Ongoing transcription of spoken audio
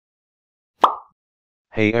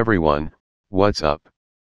Hey everyone, what's up?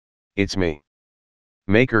 It's me,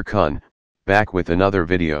 Maker Kun, back with another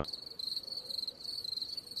video.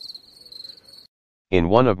 In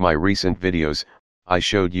one of my recent videos, I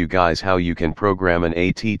showed you guys how you can program an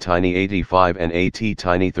Attiny85 and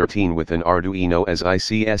Attiny13 with an Arduino as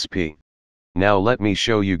ICSP. Now let me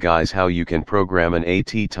show you guys how you can program an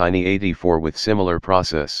Attiny84 with similar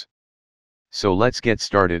process. So let's get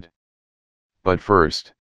started. But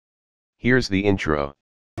first, here's the intro.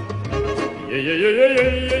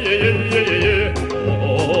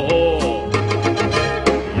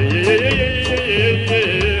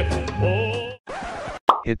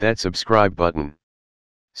 Hit that subscribe button.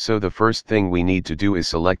 So the first thing we need to do is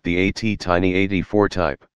select the Attiny84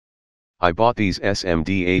 type. I bought these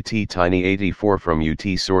SMD Attiny84 from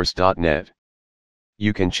utsource.net.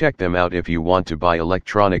 You can check them out if you want to buy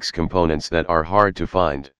electronics components that are hard to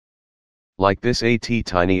find. Like this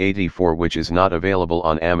Attiny84, which is not available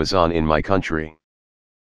on Amazon in my country.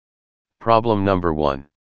 Problem number 1.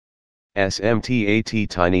 SMD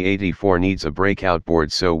Attiny84 needs a breakout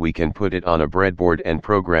board so we can put it on a breadboard and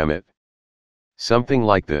program it. Something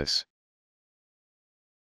like this.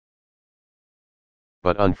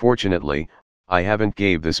 But unfortunately, I haven't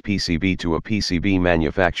gave this PCB to a PCB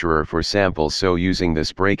manufacturer for samples, so using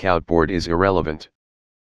this breakout board is irrelevant.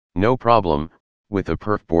 No problem, with a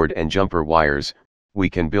perf board and jumper wires, we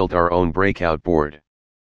can build our own breakout board.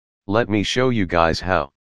 Let me show you guys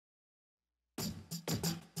how.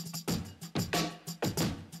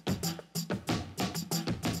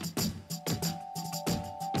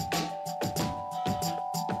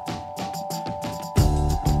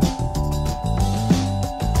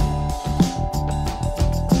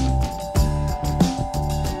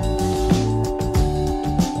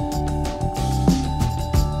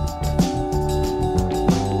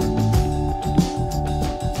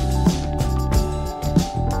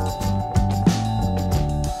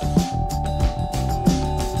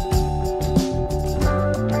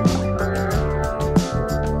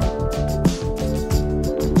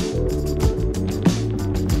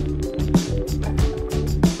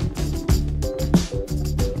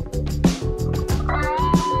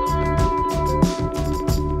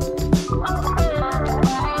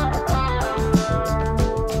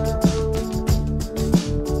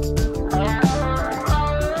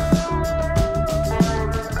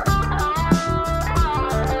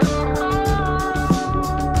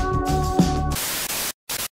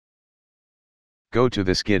 Go to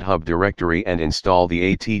this GitHub directory and install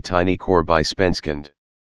the Attiny core by Spenskund.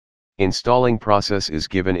 Installing process is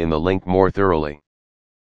given in the link more thoroughly.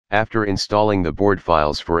 After installing the board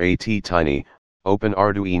files for Attiny, open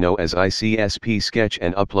Arduino as ICSP sketch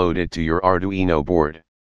and upload it to your Arduino board.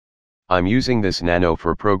 I'm using this Nano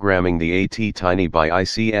for programming the Attiny by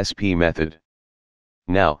ICSP method.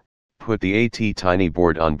 Now, put the Attiny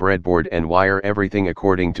board on breadboard and wire everything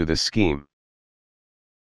according to the scheme.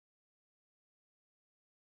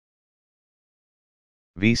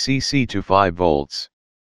 VCC to 5 volts.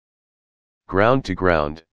 Ground to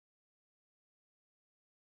ground.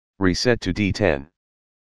 Reset to D10.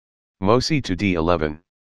 MOSI to D11.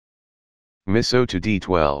 MISO to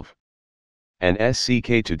D12. And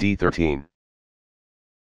SCK to D13.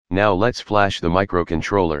 Now let's flash the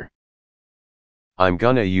microcontroller. I'm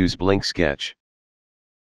gonna use Blink Sketch.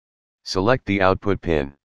 Select the output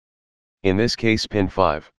pin. In this case pin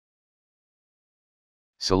 5.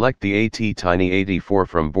 Select the Attiny84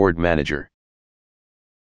 from Board Manager.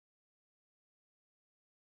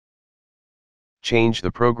 Change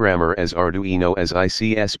the programmer as Arduino as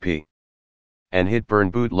ICSP. And hit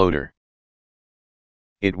Burn Bootloader.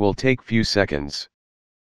 It will take few seconds.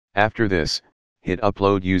 After this, hit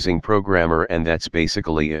Upload using programmer, and that's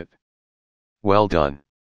basically it. Well done.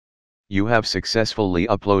 You have successfully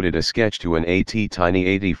uploaded a sketch to an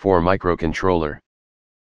Attiny84 microcontroller.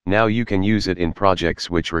 Now you can use it in projects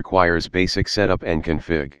which requires basic setup and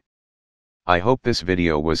config. I hope this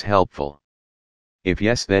video was helpful. If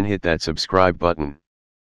yes, then hit that subscribe button.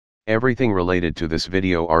 Everything related to this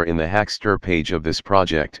video are in the Hackster page of this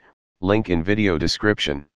project, link in video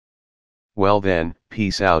description. Well then,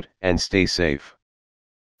 peace out and stay safe.